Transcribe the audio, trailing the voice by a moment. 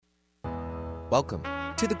Welcome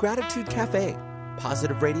to the Gratitude Cafe,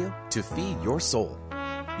 positive radio to feed your soul.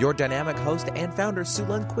 Your dynamic host and founder, Sue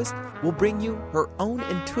Lundquist, will bring you her own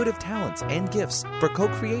intuitive talents and gifts for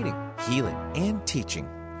co-creating, healing, and teaching.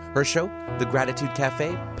 Her show, The Gratitude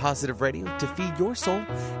Cafe, positive radio to feed your soul,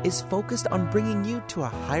 is focused on bringing you to a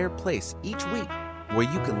higher place each week where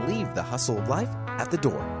you can leave the hustle of life at the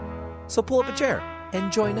door. So pull up a chair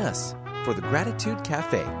and join us for The Gratitude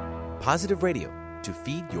Cafe, positive radio to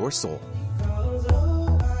feed your soul.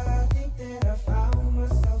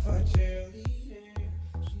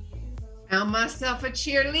 Found myself a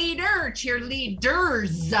cheerleaders,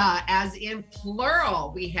 as in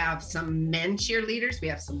plural. We have some men cheerleaders. We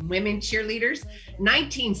have some women cheerleaders.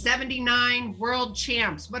 1979 world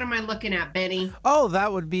champs. What am I looking at, Benny? Oh,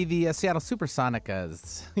 that would be the Seattle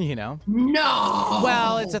Supersonicas, No.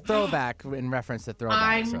 Well, it's a throwback in reference to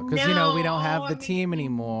throwback. Because, we don't have the team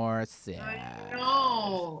anymore. Sad.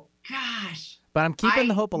 No. Gosh. But I'm keeping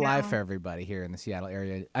the hope alive for everybody here in the Seattle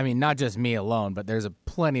area. I mean, not just me alone, but there's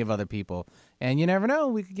plenty of other people. And you never know,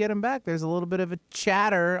 we could get them back. There's a little bit of a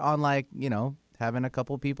chatter on, having a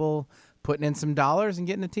couple people putting in some dollars and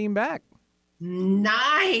getting the team back.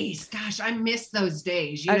 Nice. Gosh, I miss those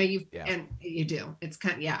days. And you do. It's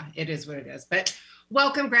it is what it is. But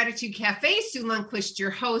welcome, Gratitude Cafe. Sue Lundquist,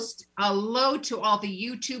 your host. Hello to all the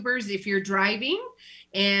YouTubers. If you're driving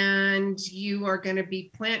and you are going to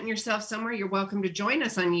be planting yourself somewhere, you're welcome to join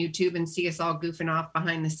us on YouTube and see us all goofing off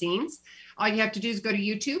behind the scenes. All you have to do is go to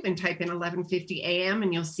YouTube and type in 1150 AM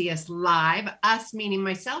and you'll see us live. Us meaning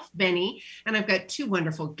myself, Benny, and I've got two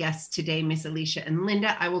wonderful guests today, Miss Alicia and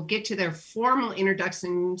Linda. I will get to their formal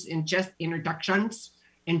introductions in just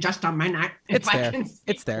a minute. It's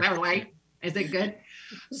there. Is it good?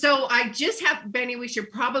 So I just have, Benny, we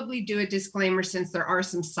should probably do a disclaimer since there are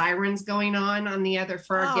some sirens going on the other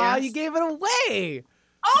for our guests. Oh, you gave it away.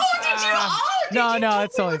 Oh, did you? No,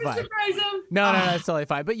 it's totally fine. No, it's totally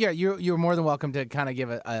fine. But yeah, you're more than welcome to kind of give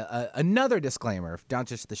another disclaimer, not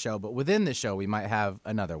just the show, but within the show, we might have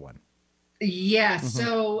another one. Yeah,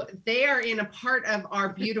 so they are in a part of our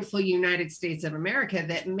beautiful United States of America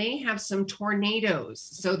that may have some tornadoes.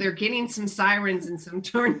 So they're getting some sirens and some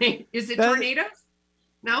tornadoes. Is it tornadoes?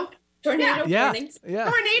 No? Tornado warnings. Yeah.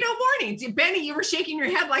 Tornado warnings. Benny, you were shaking your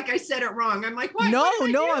head like I said it wrong. I'm like, what?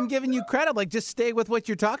 No, I'm giving you credit. Like, just stay with what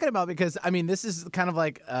you're talking about because, I mean, this is kind of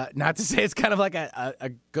like, not to say it's kind of like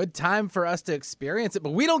a good time for us to experience it,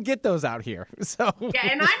 but we don't get those out here. So yeah,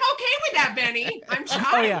 and I'm okay with that, Benny. I'm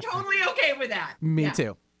totally okay with that. Me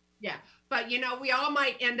too. Yeah. But, we all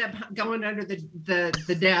might end up going under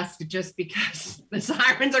the desk just because the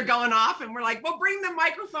sirens are going off. And we're like, well, bring the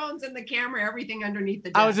microphones and the camera, everything underneath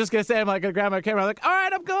the desk. I was just going to say, I'm like, going to grab my camera. I'm like, all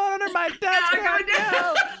right, I'm going under my desk.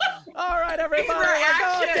 All right, everybody, we're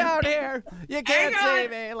going down here. You can't see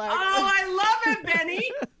me. Like, I love it, Benny.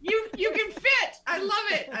 You can fit. I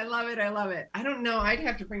love it. I don't know. I'd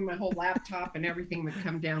have to bring my whole laptop and everything would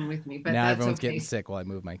come down with me. But now that's everyone's okay. getting sick while I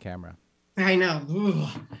move my camera. I know.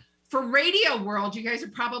 Ugh. For radio world, you guys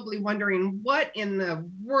are probably wondering what in the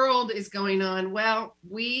world is going on. Well,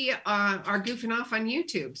 we are goofing off on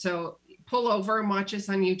YouTube. So pull over and watch us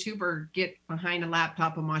on YouTube or get behind a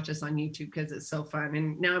laptop and watch us on YouTube because it's so fun.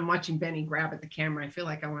 And now I'm watching Benny grab at the camera. I feel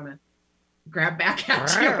like I want to grab back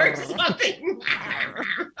at you or something.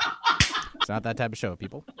 It's not that type of show,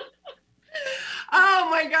 people. Oh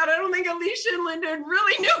my God, I don't think Alicia and Linda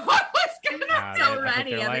really knew what was going on. So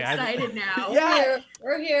ready. I'm excited now. Yeah.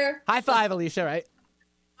 We're here. High five, Alicia, right?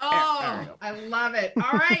 Oh, I love it.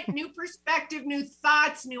 All right. New perspective, new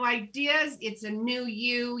thoughts, new ideas. It's a new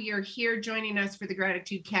you. You're here joining us for the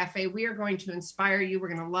Gratitude Cafe. We are going to inspire you. We're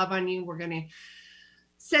going to love on you. We're going to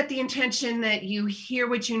set the intention that you hear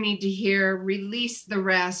what you need to hear, release the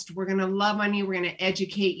rest. We're going to love on you. We're going to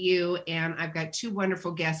educate you. And I've got two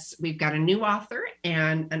wonderful guests. We've got a new author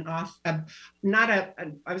and an author,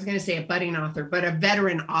 I was going to say a budding author, but a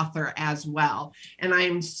veteran author as well. And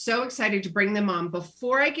I'm so excited to bring them on.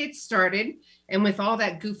 Before I get started, and with all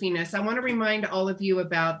that goofiness, I want to remind all of you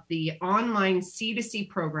about the online C2C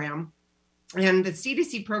program. And the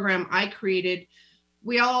C2C program I created,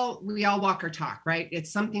 we all walk our talk, right?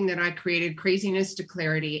 It's something that I created, Craziness to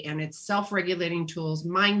Clarity, and it's self-regulating tools,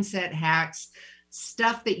 mindset hacks,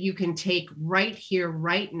 stuff that you can take right here,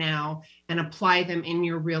 right now, and apply them in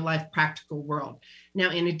your real life practical world. Now,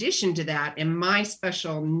 in addition to that, and my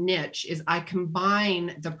special niche is I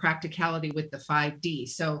combine the practicality with the 5D.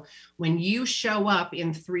 So when you show up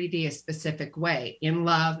in 3D a specific way, in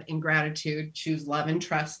love, in gratitude, choose love and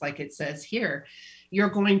trust, like it says here, you're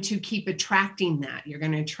going to keep attracting that. You're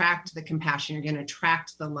going to attract the compassion. You're going to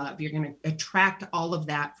attract the love. You're going to attract all of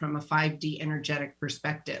that from a 5D energetic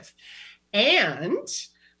perspective. And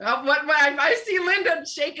what I see Linda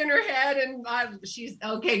shaking her head, and she's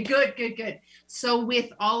okay. Good. So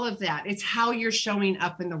with all of that, it's how you're showing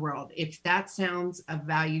up in the world. If that sounds of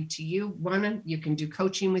value to you, you can do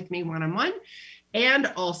coaching with me one-on-one. And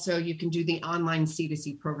also you can do the online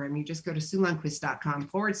C2C program. You just go to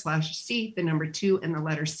SueLundquist.com/C, the number 2 and the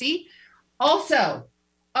letter C. Also,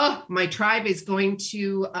 my tribe is going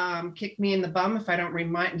to kick me in the bum if I don't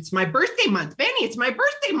remind. It's my birthday month. Benny, it's my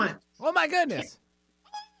birthday month. Oh my goodness.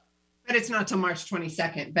 But it's not till March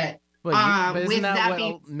 22nd. But isn't that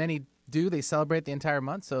what many do? They celebrate the entire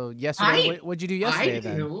month. So yesterday, what'd you do yesterday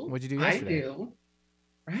then? What'd you do yesterday? I do.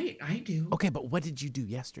 Right, I do. Okay, but what did you do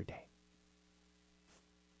yesterday?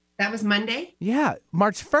 That was Monday? Yeah,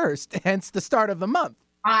 March 1st, hence the start of the month.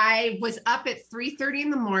 I was up at 3:30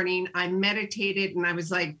 in the morning. I meditated and I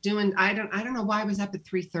was like doing, I don't know why I was up at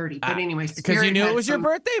 3:30, but anyway. Because you knew it was your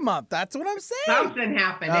birthday month. That's what I'm saying. Something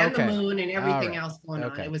happened and the moon and everything else going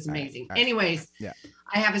on. It was amazing. All right. Anyways,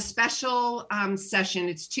 I have a special session.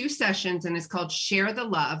 It's 2 sessions and it's called Share the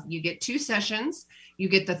Love. You get 2 sessions. You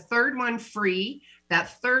get the third one free.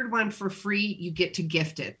 That third one for free, you get to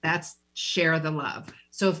gift it. That's Share the Love.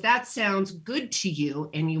 So if that sounds good to you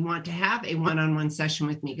and you want to have a one-on-one session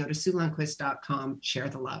with me, go to SueLundquist.com, Share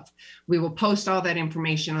the Love. We will post all that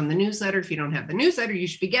information on the newsletter. If you don't have the newsletter, you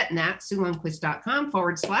should be getting that,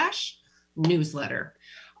 SueLundquist.com/newsletter.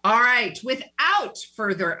 All right, without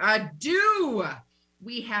further ado,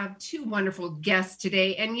 we have 2 wonderful guests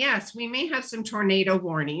today. And yes, we may have some tornado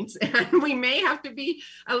warnings and we may have to be,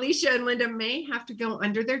 Alicia and Linda may have to go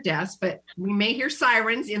under their desk, but we may hear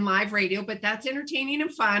sirens in live radio, but that's entertaining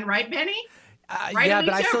and fun. Right, Benny? Right, yeah,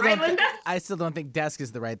 Alicia? but I still don't think desk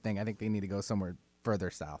is the right thing. I think they need to go somewhere further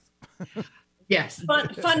south. Yes.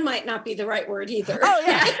 Fun might not be the right word either. Oh,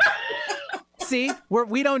 yeah. See,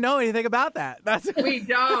 we don't know anything about that. We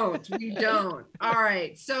don't. All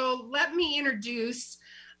right. So let me introduce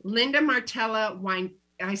Linda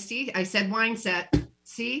Martella-Whitsett. I said Whitsett.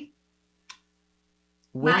 See?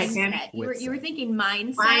 Mindset. You were thinking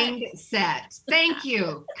mindset. Mindset. Thank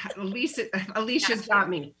you. Alicia's got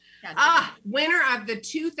me. Gotcha. Winner of the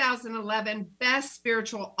 2011 Best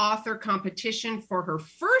Spiritual Author Competition for her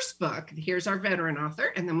first book. Here's our veteran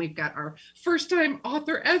author. And then we've got our first-time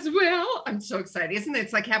author as well. I'm so excited. Isn't it?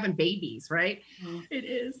 It's like having babies, right? It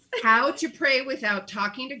is. How to Pray Without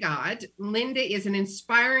Talking to God. Linda is an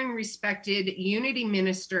inspiring, respected unity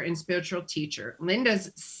minister and spiritual teacher.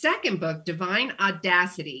 Linda's second book, Divine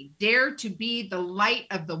Audacity, Dare to Be the Light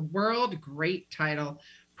of the World, great title,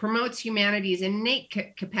 promotes humanity's innate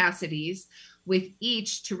capacities with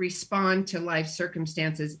each to respond to life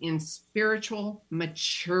circumstances in spiritual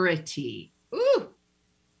maturity. Ooh,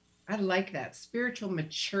 I like that. Spiritual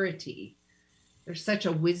maturity. There's such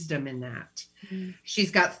a wisdom in that. Mm-hmm. She's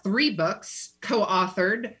got 3 books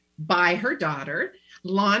co-authored by her daughter,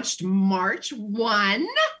 launched March 1. Yay!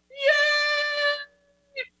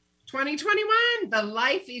 2021, the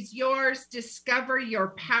life is yours. Discover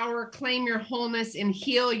your power, claim your wholeness, and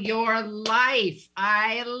heal your life.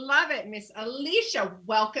 I love it. Miss Alicia,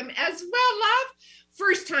 welcome as well, love.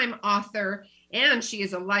 First-time author, and she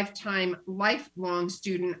is a lifelong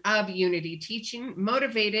student of Unity teaching,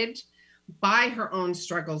 motivated by her own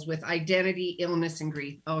struggles with identity, illness, and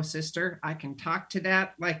grief. Oh, sister, I can talk to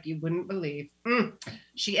that like you wouldn't believe. And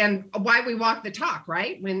why we walk the talk,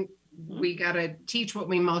 right? When we got to teach what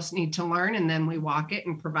we most need to learn, and then we walk it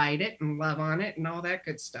and provide it and love on it and all that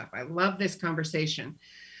good stuff. I love this conversation.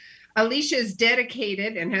 Alicia is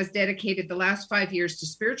dedicated and has dedicated the last 5 years to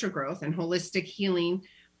spiritual growth and holistic healing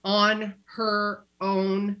on her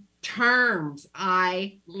own terms.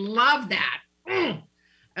 I love that.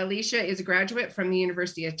 Alicia is a graduate from the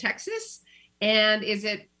University of Texas, and is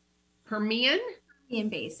it Permian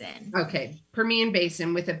Basin. Okay, Permian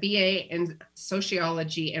Basin with a BA in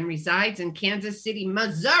sociology, and resides in Kansas City,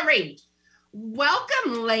 Missouri.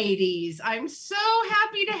 Welcome, ladies. I'm so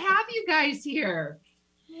happy to have you guys here.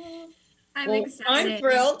 I'm excited.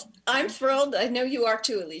 I'm thrilled. I know you are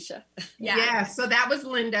too, Alicia. Yeah. So that was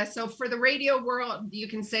Linda. So for the radio world, you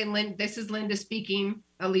can say, this is Linda speaking.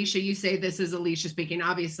 Alicia, you say this is Alicia speaking.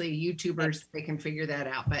 Obviously, YouTubers, they can figure that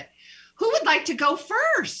out. But who would like to go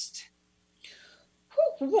first?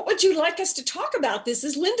 What would you like us to talk about? This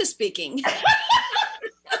is Linda speaking.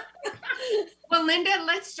 Well, Linda,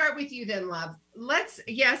 let's start with you then, love.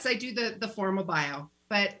 Yes, I do the formal bio,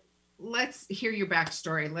 but let's hear your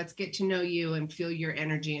backstory. Let's get to know you and feel your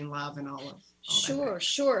energy and love and all of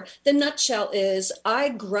Sure. The nutshell is I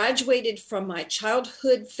graduated from my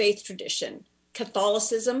childhood faith tradition,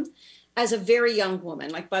 Catholicism, as a very young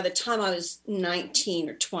woman. Like by the time I was 19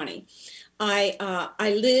 or 20,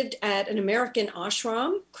 I lived at an American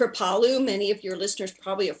ashram, Kripalu. Many of your listeners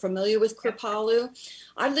probably are familiar with Kripalu.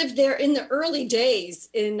 I lived there in the early days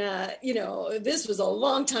this was a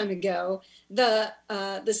long time ago, the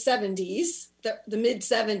 70s, the mid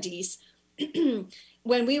 70s,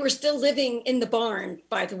 when we were still living in the barn,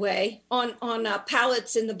 by the way, on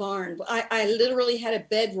pallets in the barn. I literally had a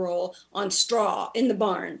bedroll on straw in the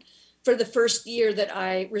barn for the first year that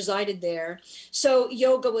I resided there. So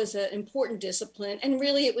yoga was an important discipline. And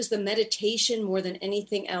really it was the meditation more than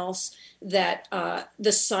anything else, that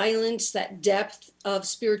the silence, that depth of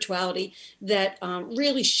spirituality that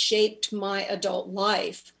really shaped my adult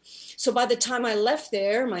life. So by the time I left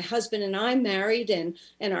there, my husband and I married and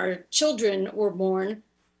our children were born,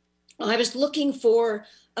 I was looking for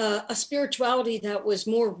a spirituality that was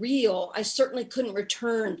more real. I certainly couldn't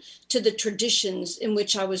return to the traditions in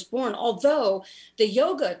which I was born, although the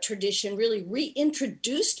yoga tradition really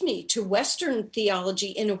reintroduced me to Western theology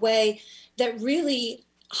in a way that really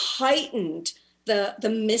heightened the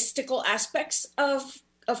mystical aspects of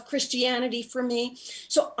Christianity for me.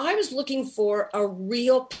 So I was looking for a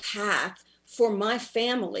real path for my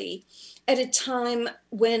family at a time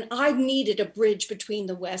when I needed a bridge between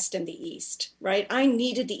the West and the East, right? I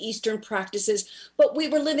needed the Eastern practices, but we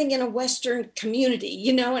were living in a Western community,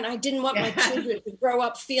 and I didn't want my children to grow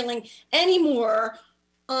up feeling any more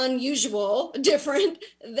unusual, different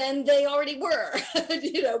than they already were,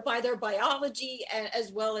 by their biology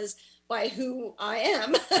as well as by who I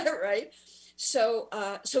am, right? So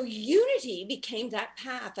unity became that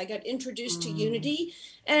path. I got introduced to unity,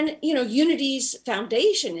 and unity's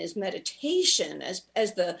foundation is meditation as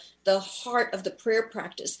the heart of the prayer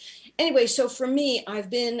practice. Anyway, so for me,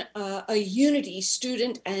 I've been a unity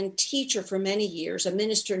student and teacher for many years, a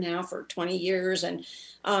minister now for 20 years, and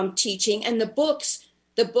teaching. And the books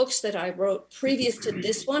that I wrote previous to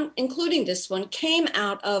this one, including this one, came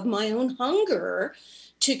out of my own hunger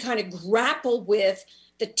to kind of grapple with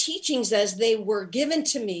the teachings as they were given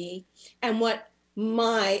to me, and what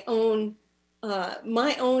my own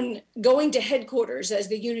going to headquarters, as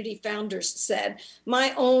the Unity founders said,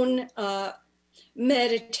 my own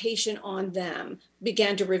meditation on them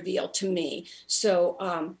began to reveal to me. So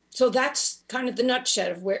that's kind of the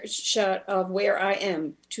nutshell of where I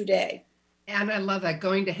am today. And I love that,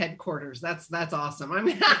 going to headquarters. That's awesome. I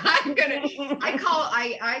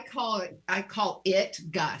call it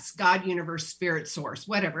Gus, God, Universe, Spirit, Source,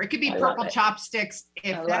 whatever. It could be purple chopsticks.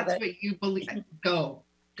 If that's what you believe, go,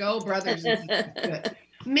 brothers. Good.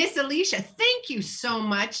 Miss Alicia, thank you so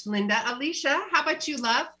much, Linda. Alicia, how about you,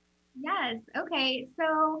 love? Yes. Okay.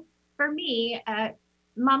 So for me,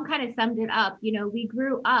 Mom kind of summed it up. We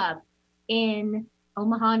grew up in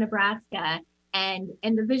Omaha, Nebraska. And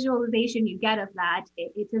the visualization you get of that,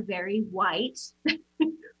 it's a very white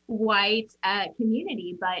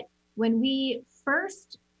community. But when we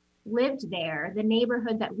first lived there, the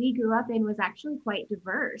neighborhood that we grew up in was actually quite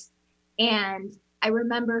diverse. And I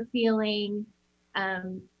remember feeling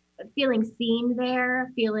seen there,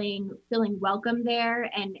 feeling welcome there.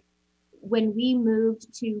 And when we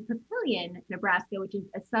moved to Papillion, Nebraska, which is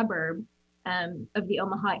a suburb of the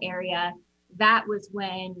Omaha area, that was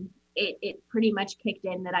when it pretty much kicked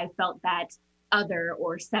in, that I felt that other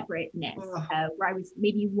or separateness, where I was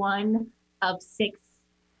maybe one of 6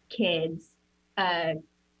 kids,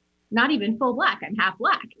 not even full black, I'm half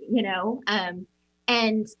black,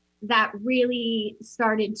 and that really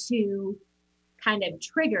started to kind of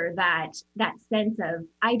trigger that sense of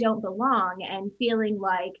I don't belong, and feeling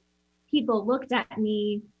like people looked at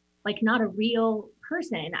me like not a real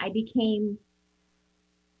person. I became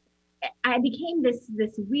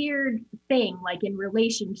this weird thing, like in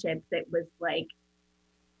relationships. It was like,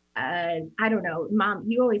 I don't know, Mom,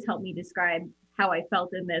 you always help me describe how I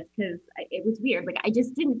felt in this, because it was weird. Like, I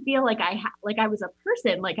just didn't feel like I was a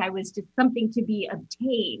person, like I was just something to be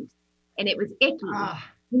obtained, and it was icky.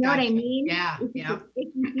 You know what I mean? Yeah. This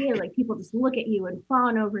icky feeling, like people just look at you and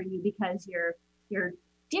fawn over you because you're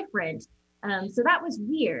different. So that was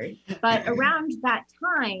weird. But around that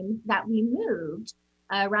time that we moved,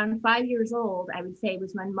 around 5 years old, I would say,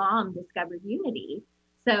 was when Mom discovered Unity.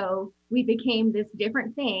 So we became this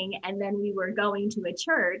different thing. And then we were going to a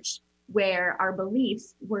church where our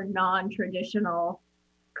beliefs were non-traditional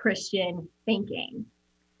Christian thinking.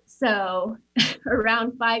 So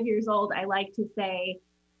around 5 years old, I like to say,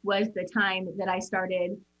 was the time that I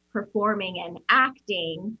started performing and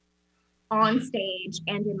acting on stage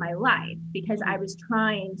and in my life, because I was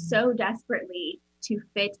trying so desperately to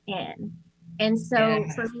fit in. And so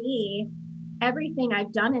for me, everything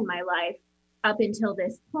I've done in my life up until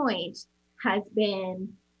this point has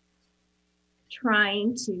been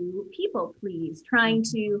trying to people please, trying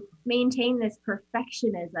to maintain this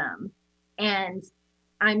perfectionism. And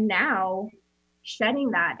I'm now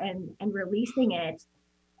shedding that and releasing it.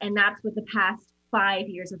 And that's what the past 5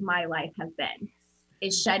 years of my life have been,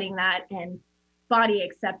 is shedding that and body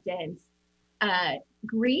acceptance,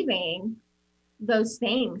 grieving those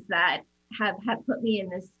things that have put me in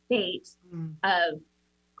this state of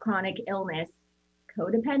chronic illness,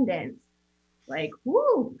 codependence, like,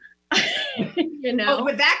 whoo, you know. Oh,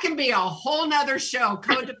 but that can be a whole nother show.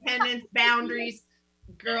 Codependence, boundaries.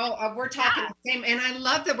 Girl, we're talking the same. And I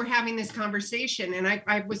love that we're having this conversation. And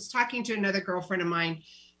I was talking to another girlfriend of mine,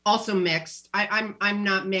 also mixed. I'm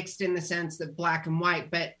not mixed in the sense that black and white,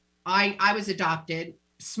 but I was adopted,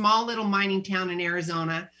 small little mining town in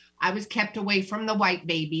Arizona. I was kept away from the white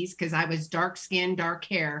babies because I was dark skin, dark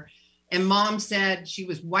hair. And mom said, she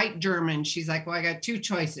was white German. She's like, well, I got two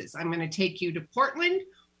choices. I'm going to take you to Portland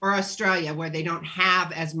or Australia, where they don't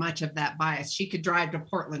have as much of that bias. She could drive to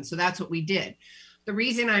Portland. So that's what we did. The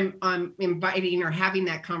reason I'm inviting or having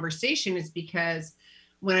that conversation is because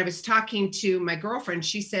when I was talking to my girlfriend,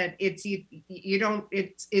 she said,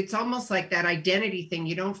 it's almost like that identity thing.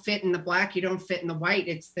 You don't fit in the black, you don't fit in the white.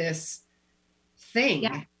 It's this thing.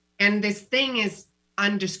 Yeah. And this thing is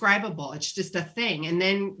undescribable. It's just a thing. And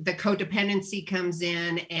then the codependency comes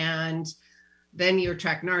in, and then you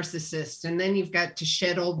attract narcissists, and then you've got to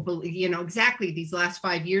shed old, exactly these last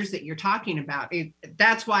 5 years that you're talking about.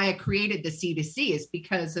 That's why I created the C2C, is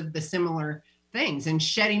because of the similar things, and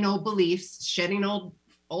shedding old beliefs, shedding old,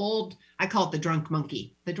 I call it the drunk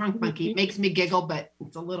monkey. The drunk monkey makes me giggle, but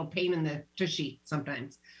it's a little pain in the tushy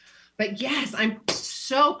sometimes. But yes, I'm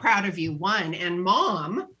so proud of you, one, and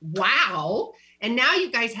mom, wow. And now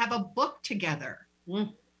you guys have a book together.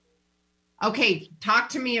 Okay, talk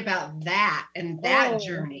to me about that and that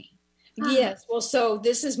journey. Yes, well, so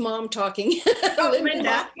this is mom talking.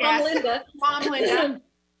 Linda. Mom Linda.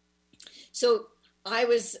 So I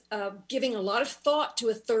was giving a lot of thought to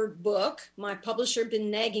a third book. My publisher had been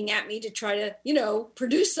nagging at me to try to,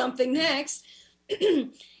 produce something next.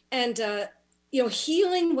 And,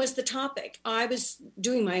 healing was the topic. I was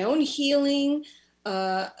doing my own healing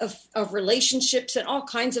of relationships and all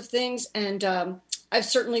kinds of things. And I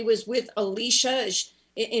certainly was with Alicia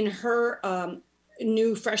in her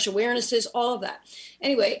new fresh awarenesses, all of that.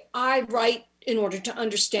 Anyway, I write in order to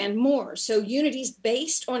understand more. So Unity's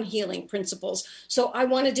based on healing principles. So I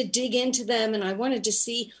wanted to dig into them, and I wanted to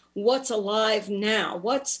see what's alive now.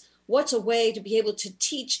 What's a way to be able to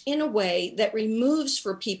teach in a way that removes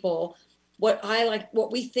for people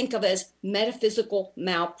what we think of as metaphysical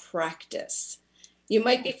malpractice. You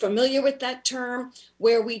might be familiar with that term,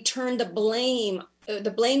 where we turn the blame. The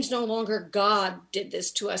blame's no longer God did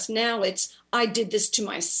this to us. Now it's I did this to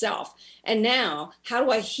myself. And now how do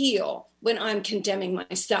I heal when I'm condemning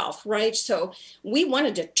myself, right? So we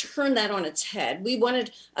wanted to turn that on its head. We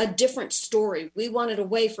wanted a different story. We wanted a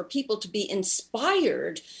way for people to be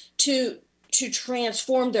inspired to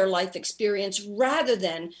transform their life experience, rather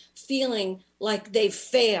than feeling like they've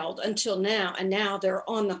failed until now, and now they're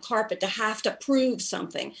on the carpet to have to prove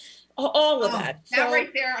something. All of that. That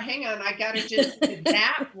right there, hang on, I gotta just,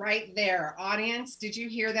 that right there, audience, did you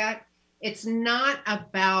hear that? It's not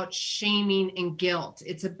about shaming and guilt.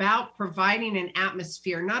 It's about providing an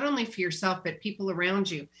atmosphere, not only for yourself, but people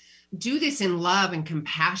around you. Do this in love and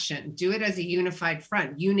compassion. Do it as a unified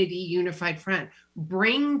front, unity, unified front.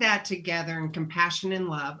 Bring that together in compassion and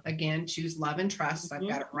love. Again, choose love and trust. I've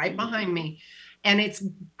got it right behind me. And it's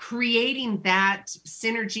creating that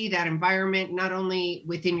synergy, that environment, not only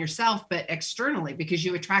within yourself, but externally, because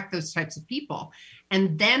you attract those types of people.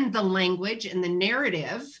 And then the language and the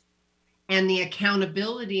narrative and the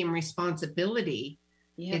accountability and responsibility,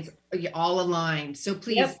 it's all aligned. So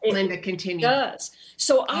please, Linda, continue. It does.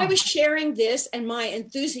 So I was sharing this and my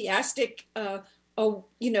enthusiastic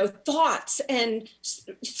thoughts and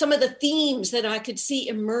some of the themes that I could see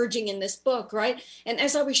emerging in this book, right? And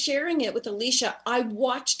as I was sharing it with Alicia, I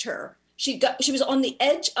watched her. She was on the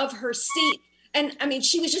edge of her seat. And I mean,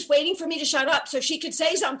 she was just waiting for me to shut up so she could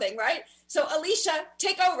say something, right? So Alicia,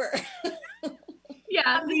 take over.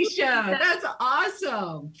 Yeah, Alicia, that's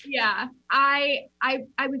awesome. Yeah, I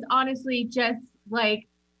was honestly just like,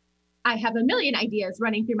 I have a million ideas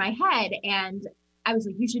running through my head, and I was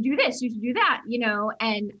like, you should do this, you should do that,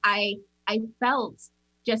 and I felt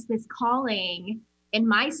just this calling in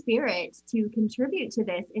my spirit to contribute to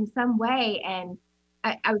this in some way. And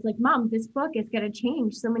I was like, Mom, this book is going to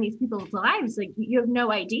change so many people's lives. Like, you have no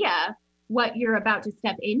idea what you're about to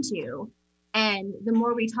step into. And the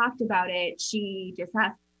more we talked about it, she just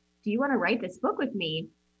asked, do you want to write this book with me?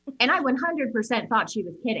 And I 100% thought she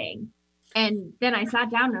was kidding. And then I sat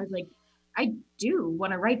down and I was like, I do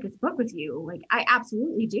want to write this book with you. Like, I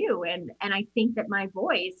absolutely do. And I think that my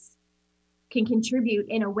voice can contribute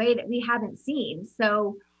in a way that we haven't seen.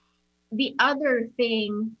 So the other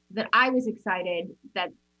thing that I was excited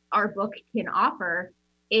that our book can offer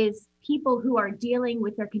is people who are dealing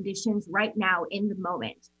with their conditions right now in the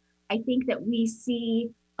moment. I think that we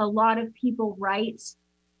see a lot of people write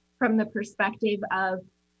from the perspective of,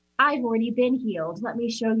 I've already been healed. Let me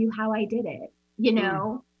show you how I did it, you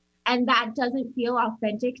know? And that doesn't feel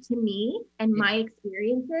authentic to me and my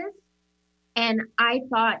experiences. And I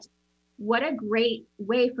thought, what a great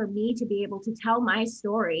way for me to be able to tell my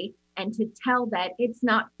story and to tell that it's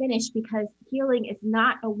not finished, because healing is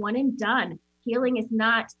not a one and done. Healing is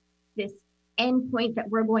not this end point that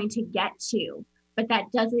we're going to get to, but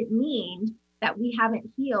that doesn't mean that we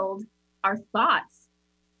haven't healed our thoughts.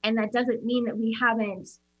 And that doesn't mean that we haven't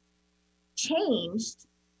changed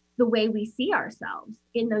the way we see ourselves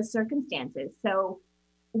in those circumstances. So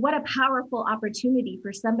what a powerful opportunity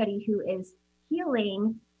for somebody who is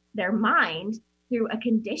healing their mind through a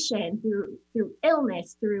condition, through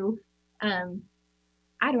illness, through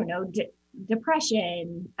I don't know,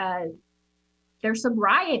 depression, their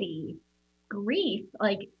sobriety, grief.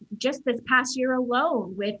 Like just this past year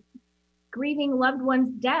alone, with grieving loved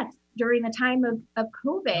ones' deaths during the time of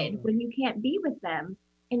COVID, when you can't be with them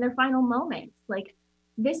in their final moments. Like,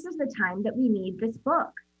 this is the time that we need this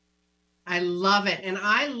book. I love it. And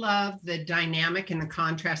I love the dynamic and the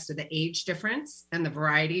contrast of the age difference and the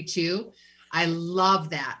variety too. I love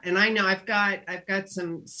that. And I know I've got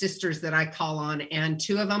some sisters that I call on, and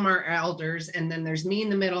two of them are elders. And then there's me in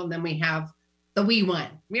the middle. And then we have the wee one,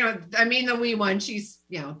 the wee one, she's,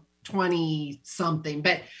 20 something,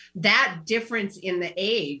 but that difference in the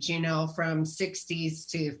age, from 60s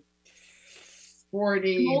to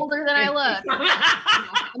 40. I'm older than I look.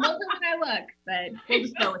 I'm older than I look, but we'll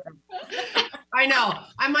just go with it. I know.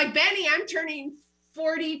 I'm like, Benny, I'm turning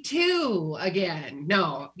 42 again.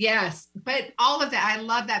 No, yes. But all of that, I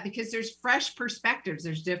love that, because there's fresh perspectives.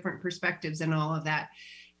 There's different perspectives and all of that.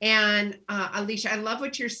 And Alicia, I love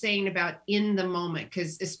what you're saying about in the moment,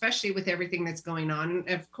 because especially with everything that's going on,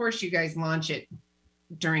 of course, you guys launch it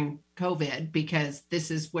during COVID, because this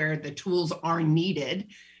is where the tools are needed.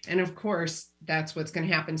 And of course, that's what's going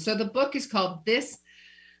to happen. So the book is called This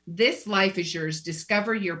Life is Yours.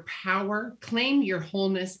 Discover your power, claim your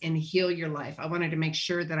wholeness, and heal your life. I wanted to make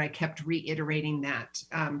sure that I kept reiterating that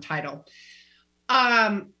title.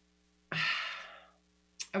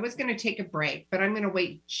 I was going to take a break, but I'm going to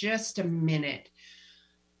wait just a minute.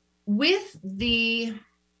 With the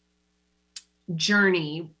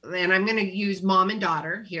journey, and I'm going to use mom and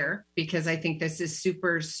daughter here, because I think this is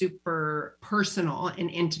super, super personal and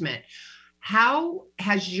intimate. How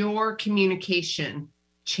has your communication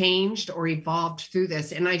changed or evolved through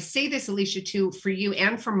this? And I say this, Alicia, too, for you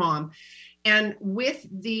and for mom. And with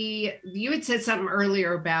you had said something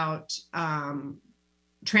earlier about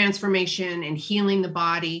transformation and healing the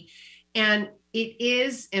body. And it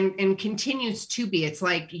is and continues to be, it's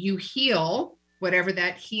like you heal whatever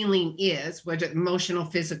that healing is, whether emotional,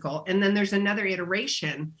 physical, and then there's another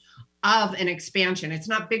iteration of an expansion. It's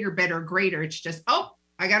not bigger, better, greater. It's just, oh,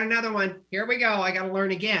 I got another one. Here we go. I got to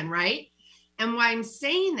learn again, right? And why I'm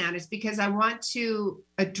saying that is because I want to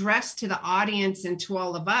address to the audience and to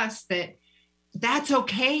all of us that that's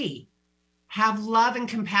okay. Have love and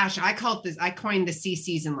compassion. I coined the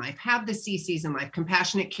CCs in life. Have the CCs in life.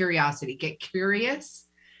 Compassionate curiosity. Get curious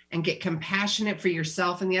and get compassionate for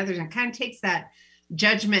yourself and the others. And it kind of takes that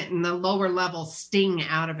judgment and the lower level sting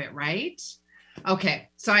out of it, right? Okay.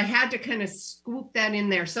 So I had to kind of scoop that in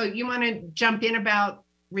there. So you want to jump in about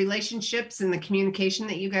relationships and the communication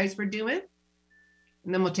that you guys were doing?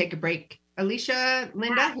 And then we'll take a break. Alicia,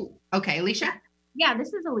 Linda? Yeah. Okay, Alicia? Yeah, this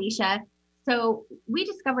is Alicia. So we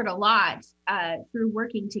discovered a lot through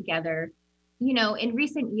working together. In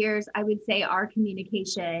recent years, I would say our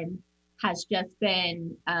communication has just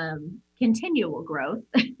been continual growth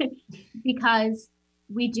because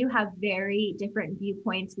we do have very different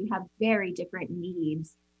viewpoints. We have very different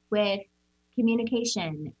needs with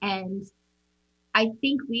communication. And I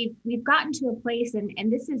think we've gotten to a place,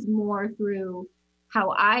 and this is more through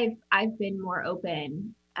how I've been more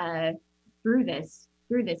open through this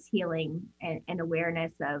healing and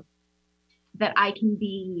awareness of that I can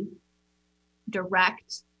be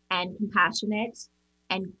direct and compassionate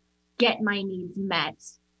and get my needs met.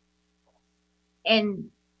 And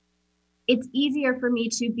it's easier for me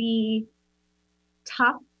to be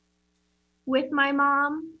tough with my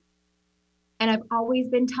mom. And I've always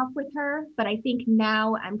been tough with her, but I think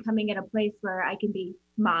now I'm coming at a place where I can be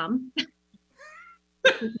mom.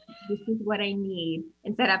 this is what I need,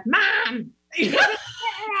 instead of mom. You know,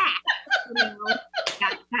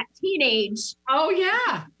 that teenage. Oh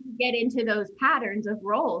yeah. Get into those patterns of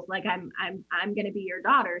roles. Like I'm going to be your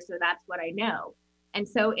daughter, so that's what I know. And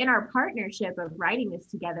so in our partnership of writing this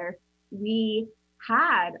together, we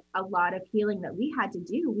had a lot of healing that we had to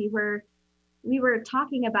do. We were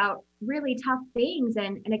talking about really tough things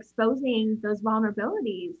and exposing those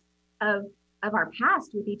vulnerabilities of our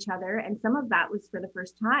past with each other. And some of that was for the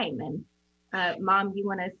first time. And Mom, you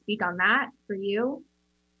want to speak on that for you?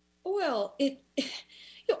 Well,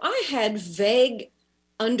 I had vague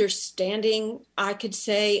understanding, I could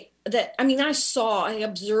say that, I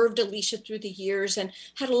observed Alicia through the years and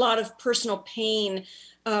had a lot of personal pain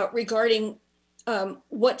regarding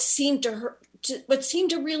what seemed a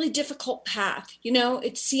really difficult path.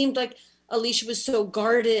 It seemed like Alicia was so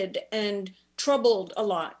guarded and troubled a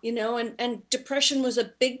lot, and depression was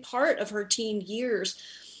a big part of her teen years.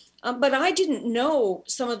 But I didn't know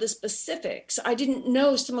some of the specifics. I didn't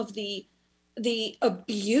know some of the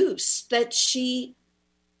abuse that she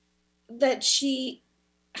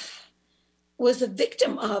was a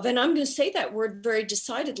victim of. And I'm going to say that word very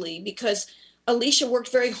decidedly, because Alicia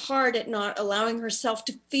worked very hard at not allowing herself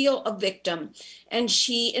to feel a victim. And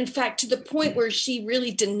she, in fact, to the point where she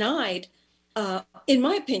really denied, in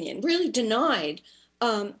my opinion,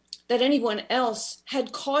 that anyone else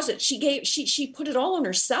had caused it. She put it all on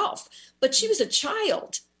herself, but she was a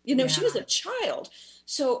child, She was a child.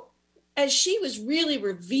 So as she was really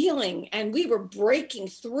revealing and we were breaking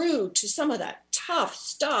through to some of that tough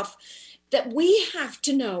stuff that we have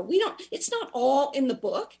to know, it's not all in the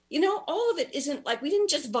book, all of it isn't like, we didn't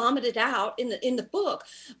just vomit it out in the book,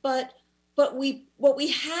 but what we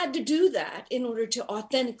had to do that in order to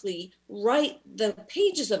authentically write the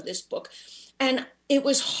pages of this book. And it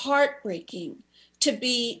was heartbreaking to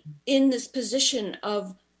be in this position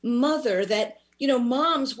of mother that,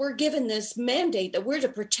 moms, we're given this mandate that we're to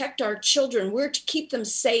protect our children, we're to keep them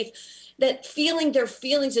safe, that feeling their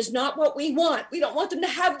feelings is not what we want. We don't want them to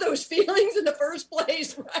have those feelings in the first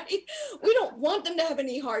place, right? We don't want them to have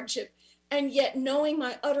any hardship. And yet knowing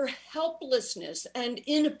my utter helplessness and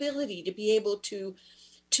inability to be able to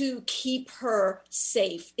keep her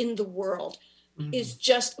safe in the world was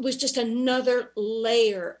just another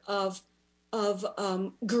layer of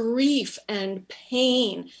grief and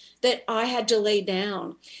pain that I had to lay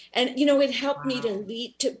down. And, it helped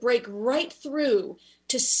me to break right through,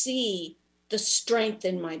 to see the strength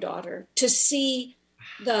in my daughter, to see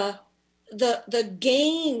the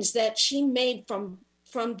gains that she made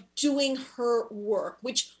from doing her work,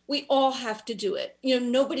 which we all have to do it.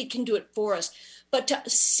 Nobody can do it for us, but to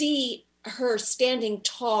see her standing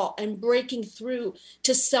tall and breaking through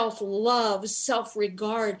to self-love,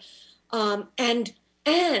 self-regard, and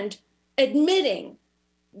admitting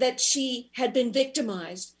that she had been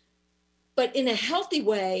victimized, but in a healthy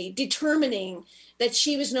way, determining that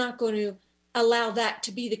she was not going to allow that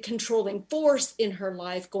to be the controlling force in her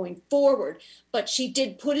life going forward. But she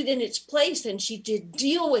did put it in its place, and she did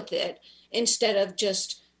deal with it instead of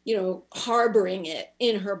just, harboring it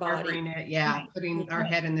in her body. Harboring it, yeah, putting our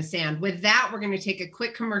head in the sand. With that, we're going to take a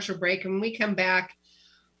quick commercial break. And when we come back,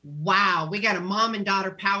 wow, we got a mom and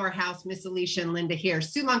daughter powerhouse, Miss Alicia and Linda here.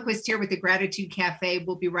 Sue Lundquist here with the Gratitude Cafe.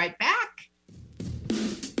 We'll be right back.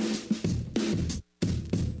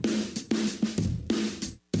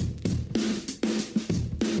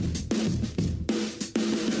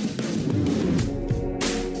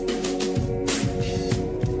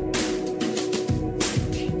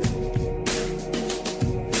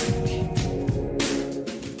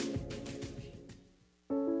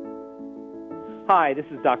 Hi, this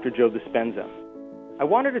is Dr. Joe Dispenza. I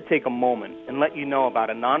wanted to take a moment and let you know about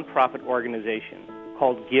a nonprofit organization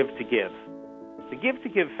called Give to Give. The Give to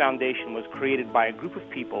Give Foundation was created by a group of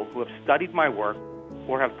people who have studied my work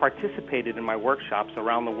or have participated in my workshops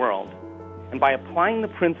around the world. And by applying the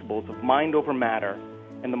principles of mind over matter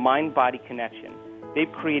and the mind-body connection,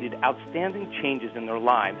 they've created outstanding changes in their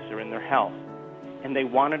lives or in their health, and they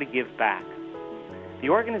wanted to give back. The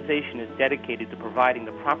organization is dedicated to providing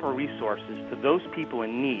the proper resources to those people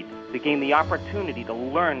in need to gain the opportunity to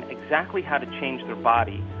learn exactly how to change their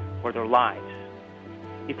body or their lives.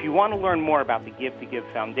 If you want to learn more about the Give to Give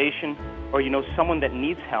Foundation, or you know someone that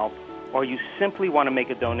needs help, or you simply want to make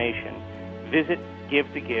a donation, visit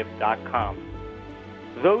givetogive.com.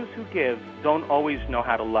 Those who give don't always know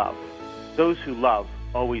how to love. Those who love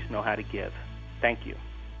always know how to give. Thank you.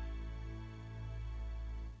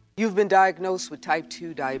 You've been diagnosed with type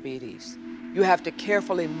 2 diabetes. You have to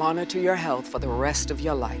carefully monitor your health for the rest of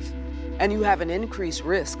your life. And you have an increased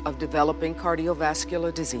risk of developing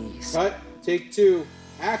cardiovascular disease. Cut. Take two.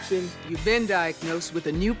 Action. You've been diagnosed with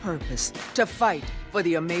a new purpose, to fight for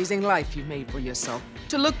the amazing life you made for yourself.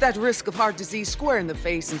 To look that risk of heart disease square in the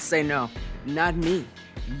face and say, no, not me.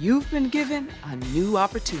 You've been given a new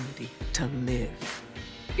opportunity to live.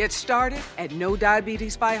 Get started at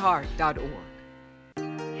NoDiabetesByHeart.org.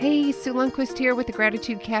 Hey, Sue Lundquist here with the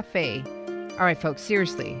Gratitude Cafe. All right, folks,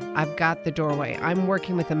 seriously, I've got the doorway. I'm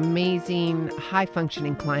working with amazing,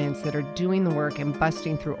 high-functioning clients that are doing the work and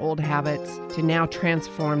busting through old habits to now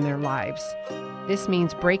transform their lives. This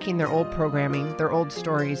means breaking their old programming, their old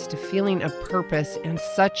stories, to feeling a purpose and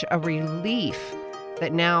such a relief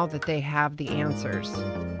that now that they have the answers.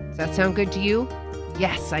 Does that sound good to you?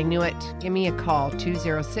 Yes, I knew it. Give me a call,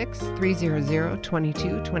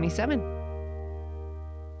 206-300-2227.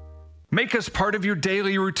 Make us part of your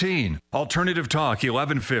daily routine. Alternative Talk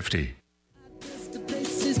 1150.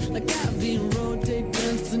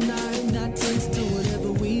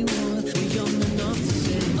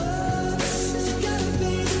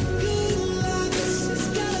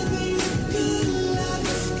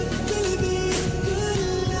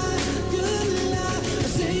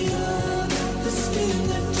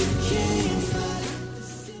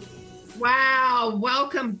 Wow,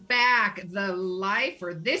 welcome back.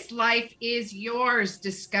 This life is yours.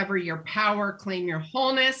 Discover your power, claim your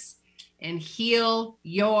wholeness, and heal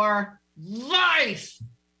your life.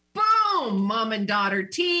 Boom, mom and daughter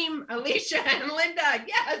team, Alicia and Linda.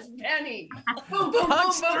 Yes, Penny. Boom, boom,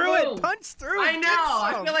 Punch boom, through boom, boom. it. Punch through it. I know.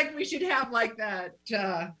 I feel like we should have like that.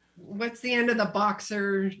 What's the end of the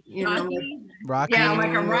boxer? You know, Rocky. Yeah,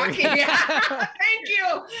 like a Rocky. Yeah. Thank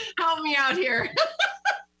you. Help me out here.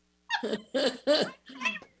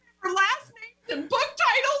 For last names and book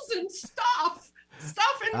titles and stuff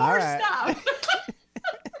and more stuff.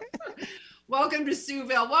 Welcome to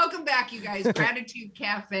Sueville. Welcome back, you guys. Gratitude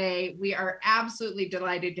Cafe. We are absolutely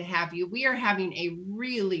delighted to have you. We are having a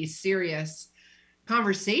really serious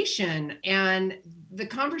conversation, and the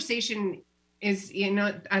conversation is,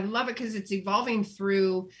 I love it because it's evolving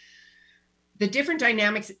through the different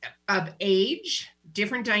dynamics of age,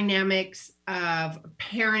 different dynamics of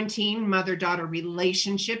parenting, mother-daughter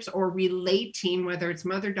relationships, or relating, whether it's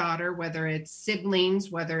mother-daughter, whether it's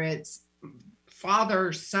siblings, whether it's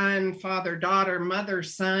father-son, father-daughter,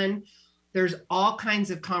 mother-son. There's all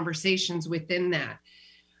kinds of conversations within that.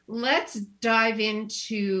 Let's dive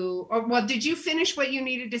into, did you finish what you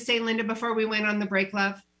needed to say, Linda, before we went on the break,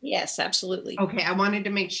 love? Yes, absolutely. Okay, I wanted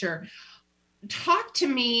to make sure. Talk to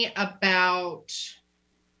me about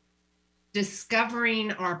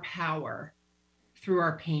discovering our power through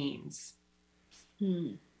our pains.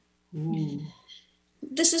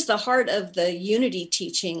 This is the heart of the unity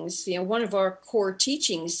teachings. One of our core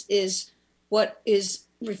teachings is what is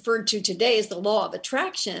referred to today as the law of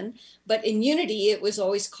attraction, but in unity it was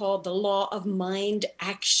always called the law of mind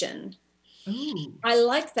action. Ooh. I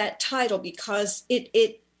like that title because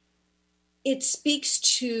it speaks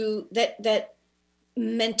to that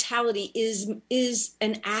mentality is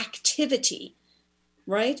an activity,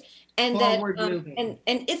 right? And forward that moving. and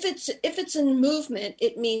if it's in movement,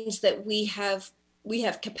 it means that we have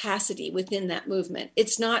capacity within that movement.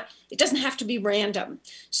 It doesn't have to be random.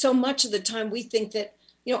 So much of the time we think that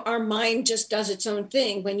our mind just does its own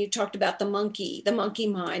thing. When you talked about the monkey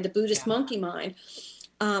mind, the Buddhist monkey mind,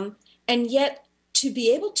 and yet to be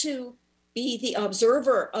able to be the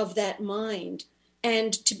observer of that mind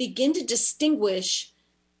and to begin to distinguish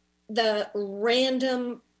the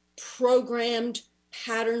random programmed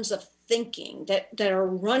patterns of thinking that are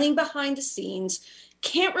running behind the scenes.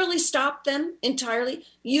 Can't really stop them entirely.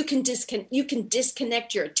 You can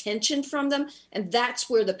disconnect your attention from them, and that's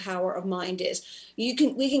where the power of mind is. We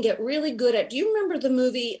can get really good at. Do you remember the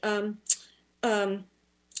movie A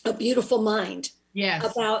Beautiful Mind?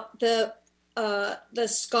 Yes. About the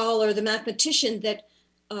scholar, the mathematician that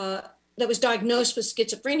was diagnosed with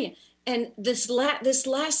schizophrenia, and this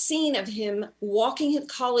last scene of him walking the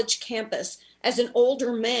college campus as an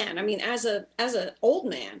older man. I mean, as an old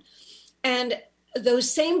man, and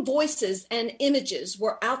those same voices and images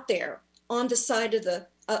were out there on the side of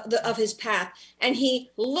his path, and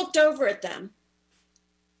he looked over at them.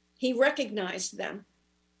 He recognized them,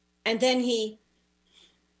 and then he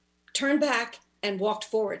turned back and walked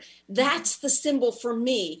forward. That's the symbol for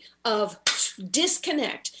me of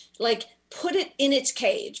disconnect. Like, put it in its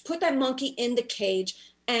cage, put that monkey in the cage,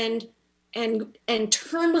 and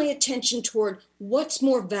turn my attention toward what's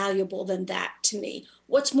more valuable than that to me.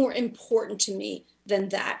 What's more important to me than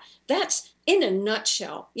that? That's in a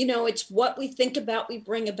nutshell. It's what we think about, we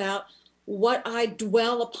bring about. What I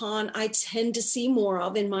dwell upon, I tend to see more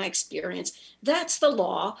of in my experience. That's the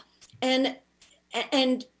law. And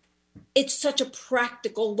it's such a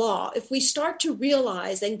practical law. If we start to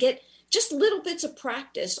realize and get just little bits of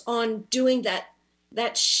practice on doing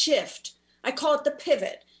that shift, I call it the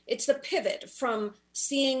pivot. It's the pivot from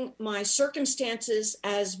seeing my circumstances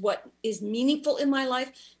as what is meaningful in my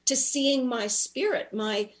life to seeing my spirit,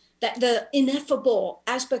 the ineffable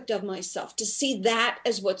aspect of myself, to see that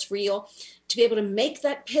as what's real, to be able to make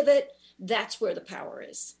that pivot. That's where the power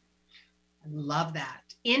is. I love that.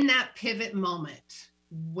 In that pivot moment,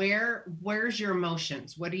 where's your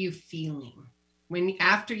emotions? What are you feeling? When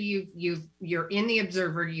after you're in the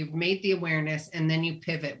observer, you've made the awareness, and then you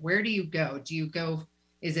pivot. Where do you go? Do you go?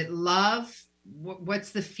 Is it love?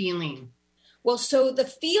 What's the feeling? Well, so the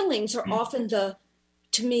feelings are often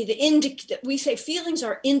we say feelings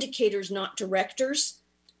are indicators, not directors,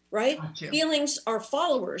 right? Feelings are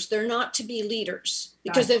followers. They're not to be leaders,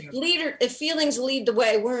 because if feelings lead the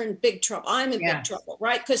way, we're in big trouble. I'm in big trouble,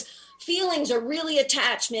 right? Because feelings are really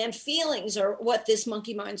attached, man. Feelings are what this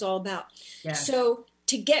monkey mind's all about. Yes. So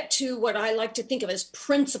to get to what I like to think of as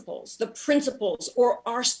principles, the principles or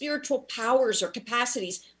our spiritual powers or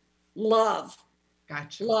capacities, love,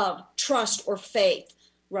 love, trust or faith,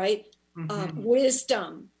 right?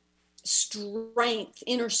 Wisdom, strength,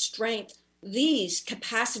 inner strength, these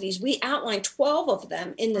capacities, we outline 12 of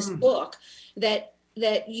them in this book that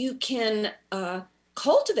you can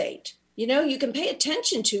cultivate. You know, you can pay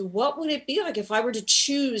attention to what would it be like if I were to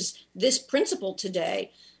choose this principle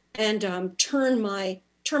today and turn my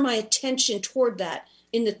attention toward that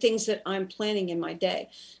in the things that I'm planning in my day.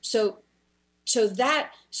 So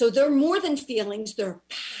they're more than feelings, they're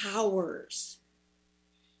powers.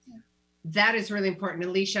 That is really important.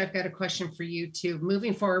 Alicia, I've got a question for you too.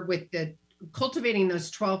 Moving forward with the cultivating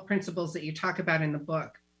those 12 principles that you talk about in the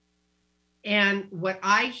book. And what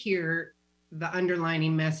I hear, the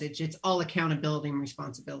underlining message, it's all accountability and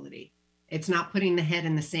responsibility. It's not putting the head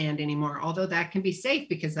in the sand anymore, although that can be safe,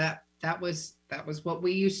 because that was what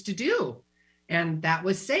we used to do. And that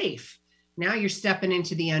was safe. Now you're stepping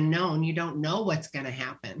into the unknown. You don't know what's going to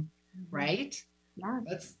happen, right?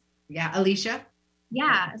 Yeah. Alicia?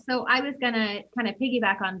 Yeah. So I was going to kind of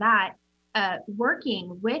piggyback on that.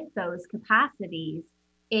 Working with those capacities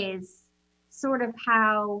is sort of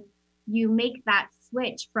how you make that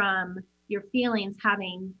switch from your feelings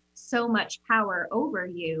having so much power over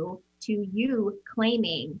you to you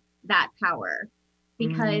claiming that power.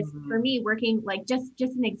 Because for me, working, like just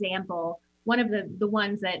an example, one of the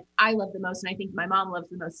ones that I love the most, and I think my mom loves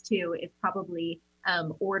the most too, is probably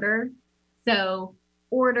order. So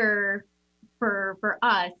order for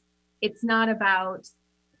us, it's not about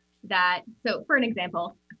that. So for an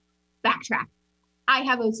example, backtrack. I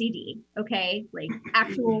have OCD, okay? Like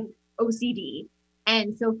actual OCD.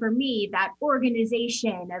 And so for me, that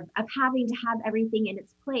organization of having to have everything in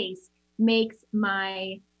its place makes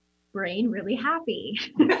my brain really happy.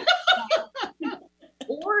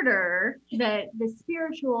 Order, the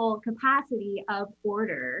spiritual capacity of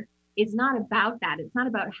order is not about that. It's not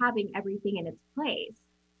about having everything in its place.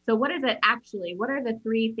 So what is it actually? What are the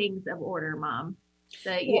three things of order, Mom?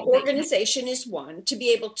 Organization is one, to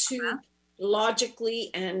be able to logically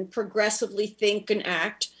and progressively think and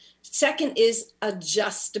act. Second is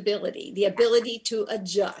adjustability, the ability to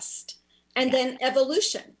adjust. And then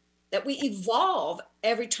evolution, that we evolve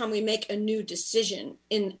every time we make a new decision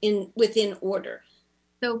within order.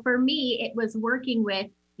 So for me, it was working with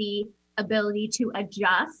the ability to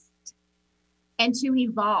adjust and to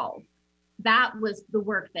evolve. That was the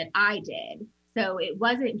work that I did. So it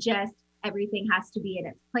wasn't just everything has to be in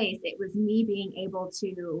its place. It was me being able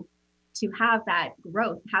to have that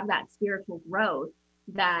growth, have that spiritual growth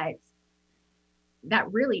that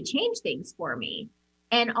really changed things for me.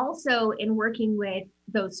 And also in working with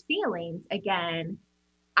those feelings, again,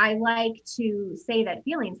 I like to say that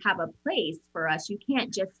feelings have a place for us. You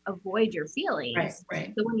can't just avoid your feelings.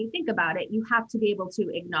 Right. So when you think about it, you have to be able to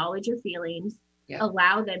acknowledge your feelings,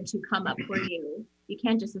 allow them to come up for you. You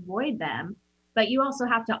can't just avoid them, but you also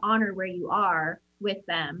have to honor where you are with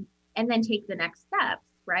them and then take the next steps,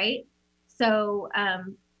 right? So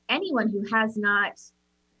anyone who has not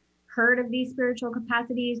heard of these spiritual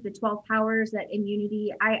capacities, the 12 powers that in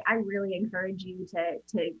Unity, I really encourage you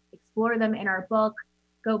to explore them in our book.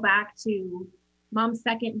 Go back to Mom's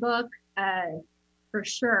second book, for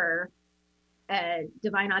sure.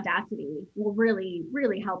 Divine Audacity will really,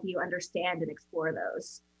 really help you understand and explore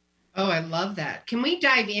those. Oh, I love that. Can we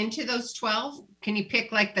dive into those 12? Can you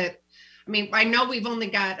pick I know we've only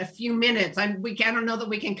got a few minutes. I don't know that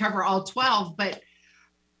we can cover all 12, but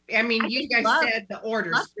you guys said the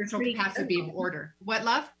order, spiritual capacity of order. What,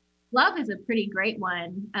 love? Love is a pretty great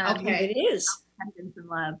one. Okay. It is. Acceptance and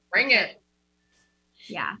love. Bring it.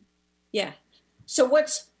 Yeah. Yeah. So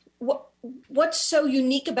what's so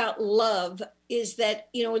unique about love is that,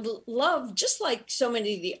 love, just like so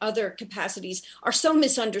many of the other capacities, are so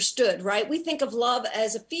misunderstood, right? We think of love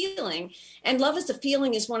as a feeling, and love as a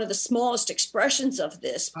feeling is one of the smallest expressions of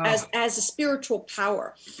this as a spiritual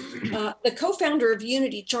power. The co-founder of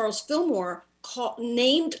Unity, Charles Fillmore,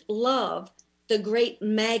 named love the great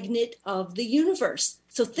magnet of the universe.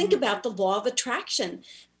 So think about the law of attraction.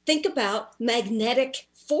 Think about magnetic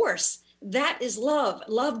force. That is love.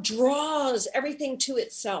 Love draws everything to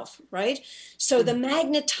itself, right? So the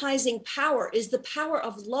magnetizing power is the power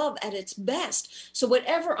of love at its best. So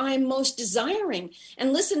whatever I'm most desiring,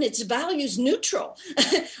 and listen, it's values neutral.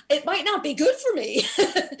 It might not be good for me,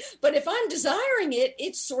 but if I'm desiring it,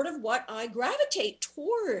 it's sort of what I gravitate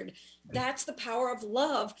toward. That's the power of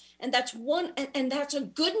love. And that's that's a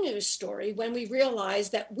good news story when we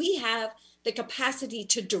realize that we have the capacity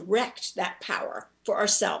to direct that power for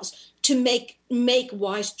ourselves, to make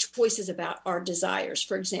wise choices about our desires,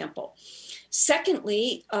 for example.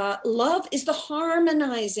 Secondly, love is the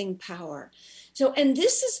harmonizing power. So, and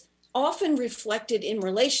this is often reflected in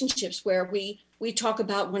relationships where we talk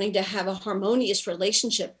about wanting to have a harmonious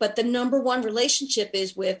relationship, but the number one relationship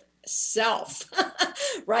is with self,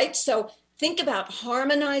 right? So think about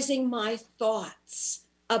harmonizing my thoughts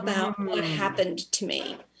about what happened to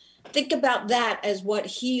me. Think about that as what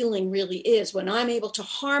healing really is, when I'm able to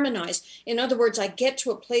harmonize. In other words, I get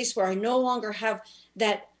to a place where I no longer have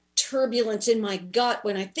that turbulence in my gut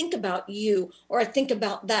when I think about you or I think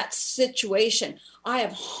about that situation. I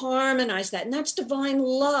have harmonized that, and that's divine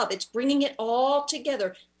love. It's bringing it all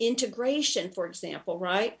together. Integration, for example,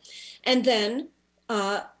 right? And then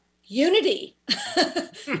unity,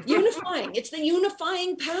 unifying. It's the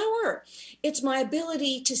unifying power. It's my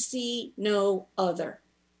ability to see no other.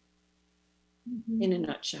 In a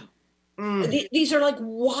nutshell. These are like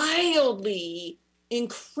wildly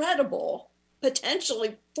incredible,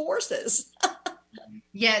 potentially forces.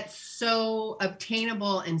 Yet so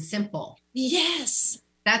obtainable and simple. Yes.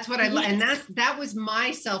 That's what I love. And that was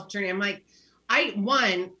my self journey. I'm like, I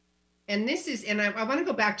want to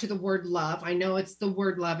go back to the word love. I know it's the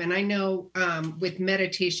word love. And I know with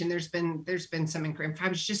meditation, there's been some incredible. I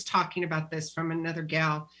was just talking about this from another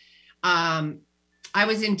gal. I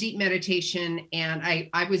was in deep meditation, and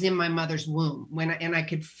I was in my mother's womb and I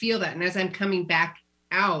could feel that. And as I'm coming back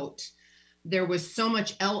out, there was so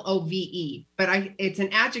much LOVE, but it's an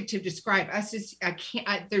adjective to describe us.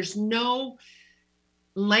 There's no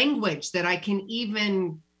language that I can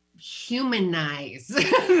even humanize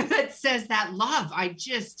that says that love. I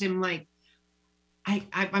just am like,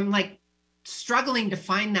 I'm like struggling to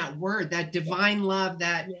find that word, that divine love,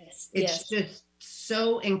 that it's just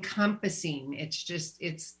so encompassing.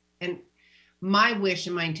 And my wish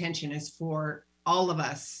and my intention is for all of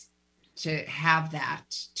us to have that,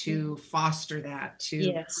 to foster that,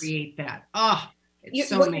 to create that. What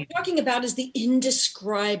you're talking about is the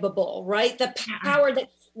indescribable, right? The power that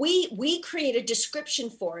we create a description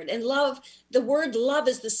for it. And love, the word love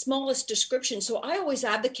is the smallest description. So I always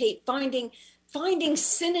advocate finding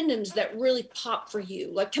synonyms that really pop for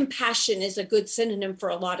you. Like compassion is a good synonym for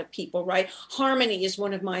a lot of people, right? Harmony is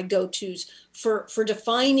one of my go-tos for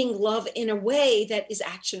defining love in a way that is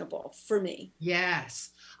actionable for me.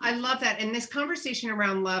 Yes, I love that. And this conversation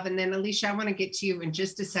around love, and then Alicia, I want to get to you in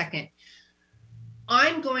just a second.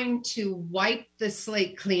 I'm going to wipe the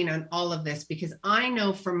slate clean on all of this because I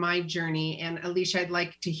know from my journey, and Alicia, I'd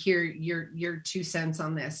like to hear your 2 cents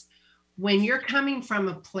on this. When you're coming from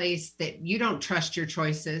a place that you don't trust your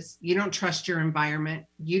choices, you don't trust your environment,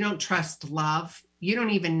 you don't trust love, you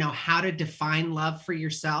don't even know how to define love for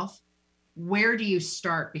yourself, where do you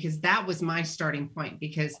start? Because that was my starting point,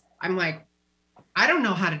 because I'm like, I don't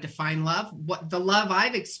know how to define love. What the love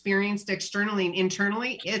I've experienced externally and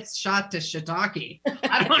internally, it's shot to shiitake.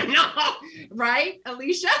 I don't know. Right,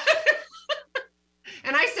 Alicia?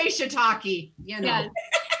 And I say shiitake, you know.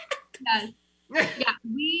 Yes. Yeah,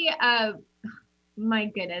 we, my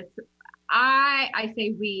goodness, I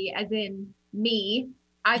say we, as in me.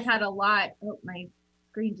 I've had a lot. Oh, my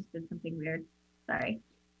screen just did something weird. Sorry.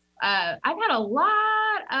 I've had a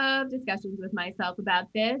lot of discussions with myself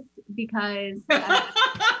about this because I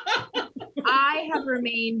have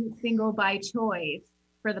remained single by choice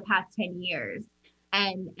for the past 10 years.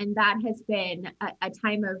 And that has been a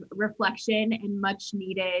time of reflection and much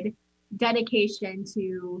needed dedication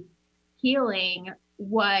to healing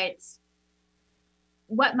what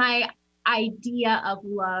my idea of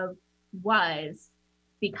love was,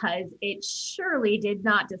 because it surely did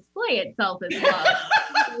not display itself as love.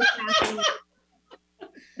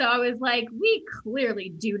 So I was like, we clearly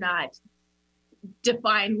do not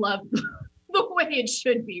define love the way it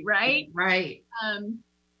should be, right? Right.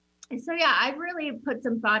 So yeah, I've really put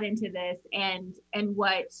some thought into this and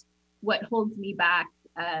what holds me back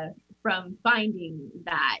from finding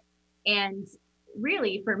that. And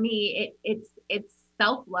really, for me, it's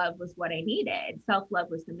self-love was what I needed. Self-love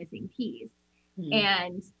was the missing piece.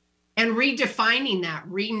 And redefining that,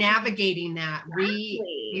 re-navigating that,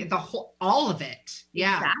 all of it.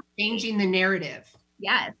 Yeah. Exactly. Changing the narrative.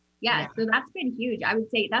 Yes. Yeah. So that's been huge. I would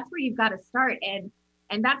say that's where you've got to start. And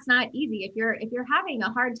that's not easy. If you're having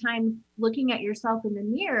a hard time looking at yourself in the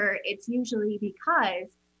mirror, it's usually because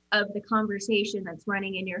of the conversation that's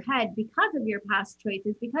running in your head, because of your past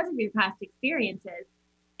choices, because of your past experiences.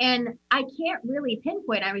 And I can't really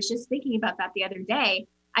pinpoint. I was just thinking about that the other day.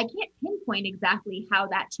 I can't pinpoint exactly how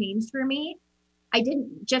that changed for me. I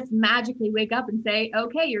didn't just magically wake up and say,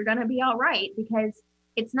 okay, you're going to be all right, because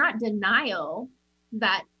it's not denial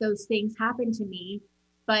that those things happen to me,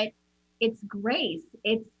 but it's grace.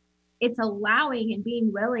 It's allowing and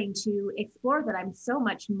being willing to explore that I'm so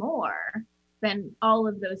much more than all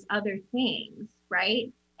of those other things,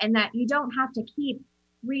 right? And that you don't have to keep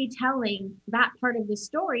retelling that part of the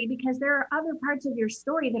story, because there are other parts of your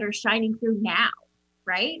story that are shining through now,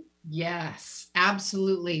 right? Yes,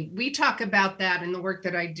 absolutely. We talk about that in the work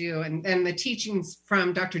that I do, and the teachings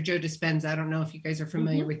from Dr. Joe Dispenza. I don't know if you guys are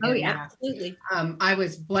familiar with him. Oh, yeah, absolutely. I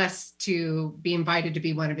was blessed to be invited to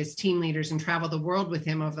be one of his team leaders and travel the world with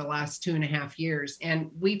him over the last 2.5 years.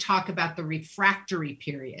 And we talk about the refractory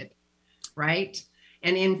period, right?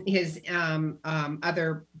 And in his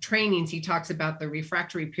other trainings, he talks about the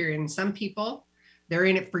refractory period. And some people, they're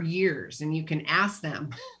in it for years, and you can ask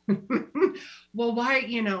them, well, why,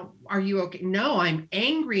 are you okay? No, I'm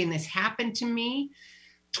angry, and this happened to me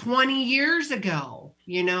 20 years ago,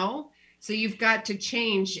 So you've got to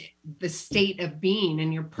change the state of being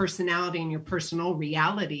and your personality and your personal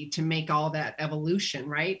reality to make all that evolution,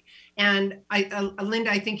 right? And Linda,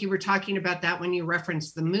 I think you were talking about that when you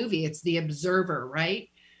referenced the movie. It's the observer, right?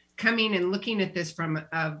 Coming and looking at this from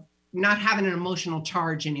not having an emotional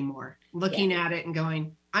charge anymore, looking at it and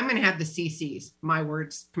going, I'm going to have the CCs, my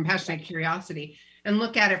words, compassionate curiosity, and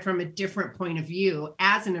look at it from a different point of view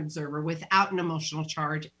as an observer without an emotional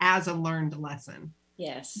charge, as a learned lesson.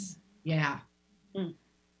 Yes. Yeah. I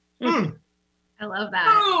love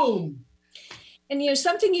that. Boom. And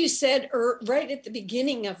something you said right at the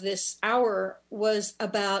beginning of this hour was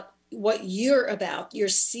about what you're about. Your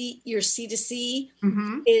C to C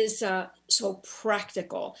is so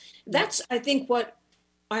practical. That's, I think, what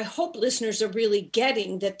I hope listeners are really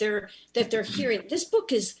getting, that they're hearing. This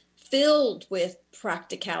book is filled with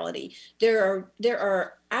practicality. There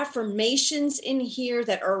are affirmations in here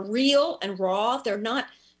that are real and raw. They're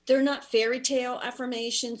not fairy tale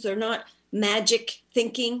affirmations. They're not magical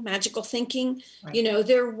thinking. Right.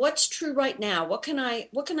 They're what's true right now. What can I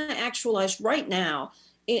actualize right now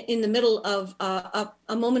in the middle of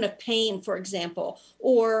a moment of pain, for example,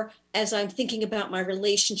 or as I'm thinking about my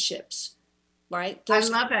relationships. Right. I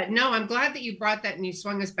love it. No, I'm glad that you brought that and you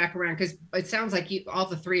swung us back around, because it sounds like all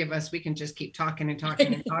the three of us, we can just keep talking and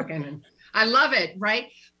talking and talking. And I love it.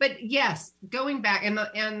 Right. But yes, going back, and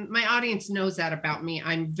my audience knows that about me.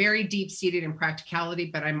 I'm very deep seated in practicality,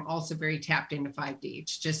 but I'm also very tapped into 5D.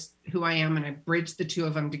 It's just who I am. And I bridge the two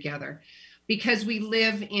of them together, because we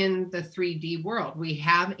live in the 3D world. We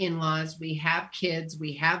have in-laws, we have kids,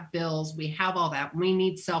 we have bills, we have all that. We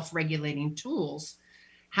need self-regulating tools.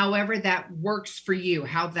 However that works for you,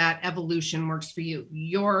 how that evolution works for you,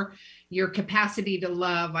 your capacity to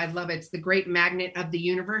love. I love it. It's the great magnet of the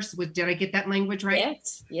universe. Did I get that language right?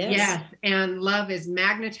 Yes. And love is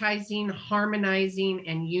magnetizing, harmonizing,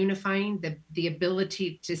 and unifying, the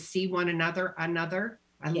ability to see one another.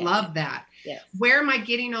 I love that. Yes. Where am I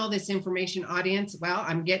getting all this information, audience? Well,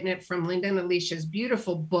 I'm getting it from Linda and Alicia's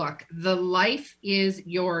beautiful book, The Life is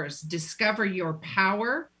Yours. Discover your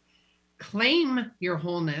power, claim your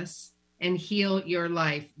wholeness, and heal your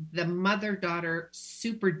life. The mother-daughter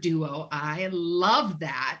super duo. I love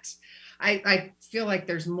that. I feel like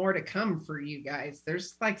there's more to come for you guys.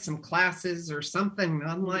 There's like some classes or something,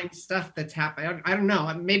 online stuff that's happening. I don't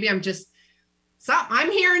know. Maybe I'm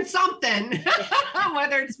hearing something,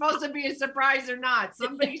 whether it's supposed to be a surprise or not.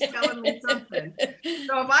 Somebody's telling me something.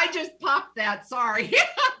 So if I just pop that, sorry.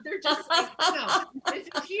 They're just like, no, this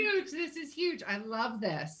is huge. This is huge. I love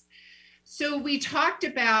this. So we talked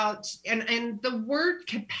about, and the word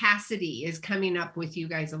capacity is coming up with you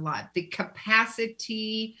guys a lot. The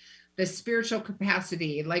capacity, the spiritual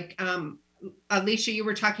capacity, like Alicia, you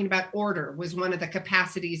were talking about order was one of the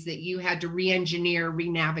capacities that you had to re-engineer,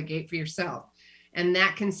 re-navigate for yourself. And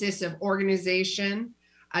that consists of organization,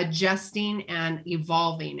 adjusting and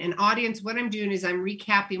evolving. And audience, what I'm doing is I'm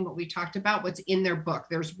recapping what we talked about, what's in their book.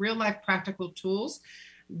 There's real life practical tools.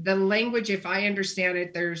 The language, if I understand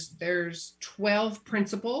it, there's 12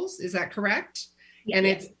 principles. Is that correct?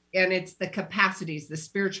 Yes. And it's the capacities, the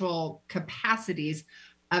spiritual capacities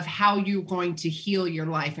of how you're going to heal your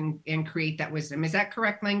life and create that wisdom. Is that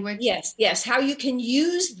correct language? Yes. How you can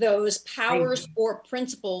use those powers or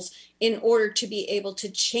principles in order to be able to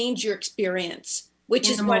change your experience, which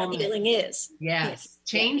is what healing is. Yes.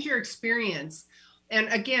 Change your experience. And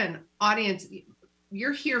again, audience,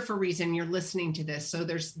 you're here for a reason. You're listening to this. So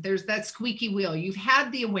there's that squeaky wheel. You've had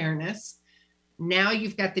the awareness. Now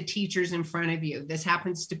you've got the teachers in front of you. This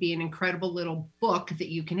happens to be an incredible little book that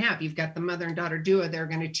you can have. You've got the mother and daughter duo. They're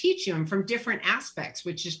going to teach you from different aspects,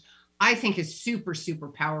 which is, I think, is super, super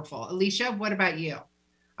powerful. Alicia, what about you?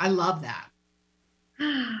 I love that.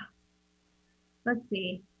 Let's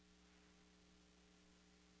see.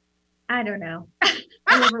 I don't know.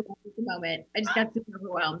 I'm overwhelmed at the moment. I just got super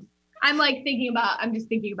overwhelmed. I'm just thinking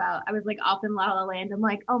about, I was like off in La La Land. I'm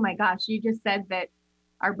like, oh my gosh, you just said that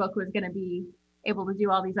our book was going to be able to do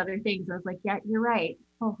all these other things. I was like, yeah, you're right.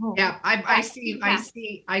 Yeah, I see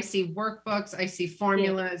workbooks, I see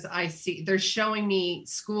formulas, they're showing me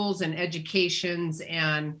schools and educations,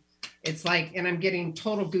 and it's like, and I'm getting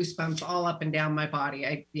total goosebumps all up and down my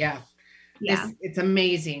body. It's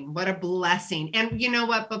amazing. What a blessing. And you know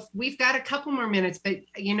what, but we've got a couple more minutes, but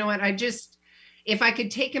you know what, if I could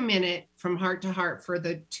take a minute from heart to heart for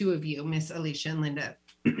the two of you, Miss Alicia and Linda.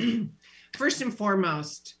 First and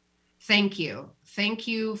foremost, thank you. Thank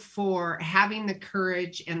you for having the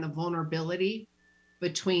courage and the vulnerability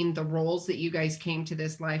between the roles that you guys came to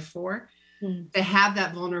this life for, to have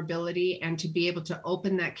that vulnerability and to be able to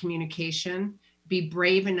open that communication, be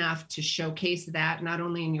brave enough to showcase that, not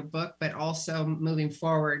only in your book, but also moving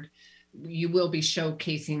forward. You will be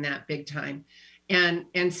showcasing that big time.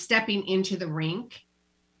 And stepping into the rink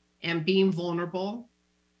and being vulnerable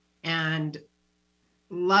and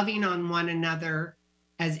loving on one another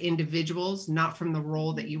as individuals, not from the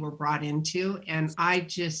role that you were brought into. And I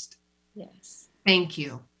just, thank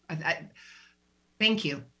you. Thank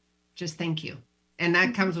you. Just thank you. And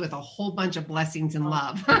that comes with a whole bunch of blessings and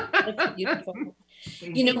love. That's beautiful.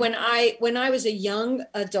 You know, when I was a young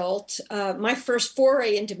adult, my first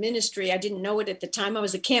foray into ministry, I didn't know it at the time. I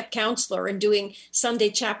was a camp counselor and doing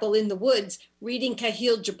Sunday chapel in the woods, reading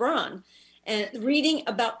Khalil Gibran and reading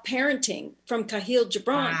about parenting from Khalil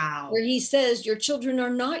Gibran, where he says, your children are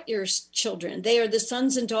not your children. They are the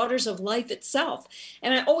sons and daughters of life itself.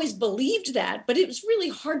 And I always believed that, but it was really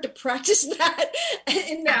hard to practice that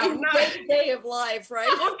in the day-to-day of life, right?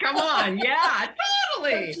 Oh, come on. Yeah,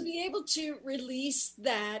 totally. So to be able to release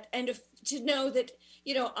that and to know that,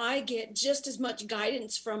 you know, I get just as much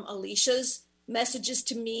guidance from Alicia's messages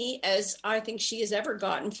to me as I think she has ever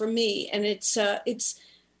gotten from me. And it's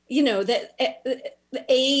you know, that the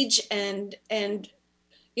age and,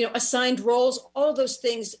 you know, assigned roles, all those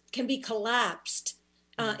things can be collapsed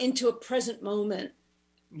into a present moment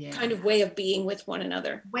kind of way of being with one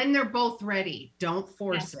another. When they're both ready, don't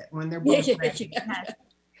force it. When they're both ready.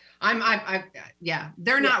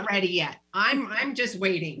 They're not ready yet. I'm just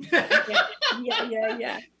waiting.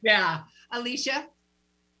 Yeah. Alicia?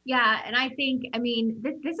 Yeah. And I think, I mean,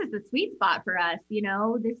 this is the sweet spot for us. You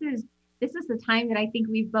know, this is the time that I think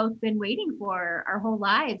we've both been waiting for our whole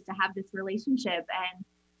lives, to have this relationship. And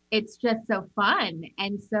it's just so fun.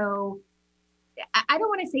 And so I don't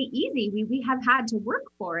want to say easy. We have had to work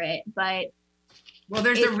for it, but. Well,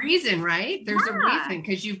 there's a reason, right? There's a reason,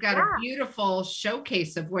 because you've got a beautiful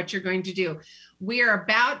showcase of what you're going to do. We are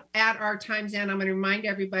about at our time's end. I'm going to remind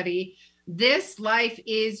everybody, this life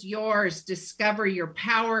is yours. Discover your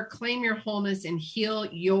power, claim your wholeness, and heal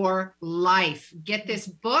your life. Get this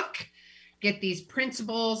book. Get these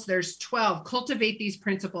principles. There's 12. Cultivate these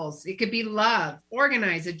principles. It could be love,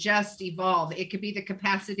 organize, adjust, evolve. It could be the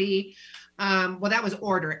capacity. That was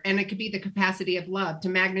order. And it could be the capacity of love to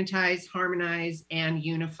magnetize, harmonize, and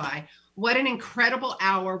unify. What an incredible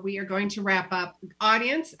hour. We are going to wrap up.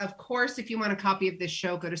 Audience, of course, if you want a copy of this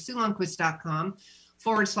show, go to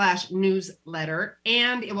SueLundquist.com/newsletter.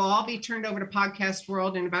 And it will all be turned over to Podcast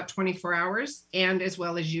World in about 24 hours, and as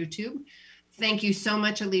well as YouTube. Thank you so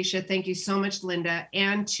much, Alicia. Thank you so much, Linda.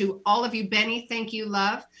 And to all of you, Benny, thank you,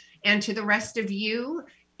 love. And to the rest of you,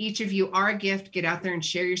 each of you are a gift. Get out there and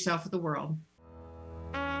share yourself with the world.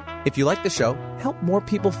 If you like the show, help more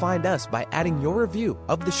people find us by adding your review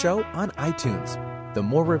of the show on iTunes. The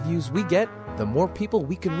more reviews we get, the more people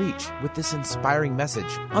we can reach with this inspiring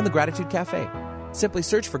message on the Gratitude Cafe. Simply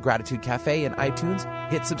search for Gratitude Cafe in iTunes,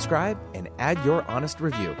 hit subscribe, and add your honest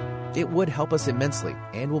review. It would help us immensely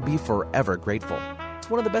and we'll be forever grateful. It's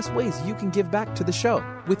one of the best ways you can give back to the show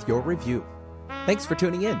with your review. Thanks for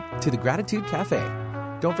tuning in to the Gratitude Cafe.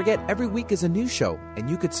 Don't forget, every week is a new show, and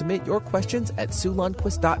you could submit your questions at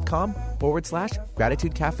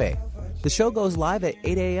SueLundquist.com/Gratitude Cafe. The show goes live at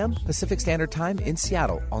 8 a.m. Pacific Standard Time in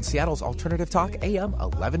Seattle on Seattle's Alternative Talk AM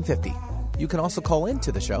 1150. You can also call in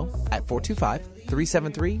to the show at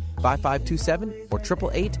 425-373-5527 or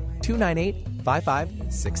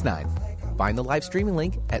 888-298-5569. Find the live streaming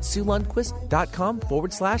link at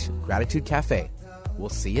SueLundquist.com/Gratitude Cafe. We'll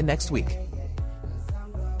see you next week.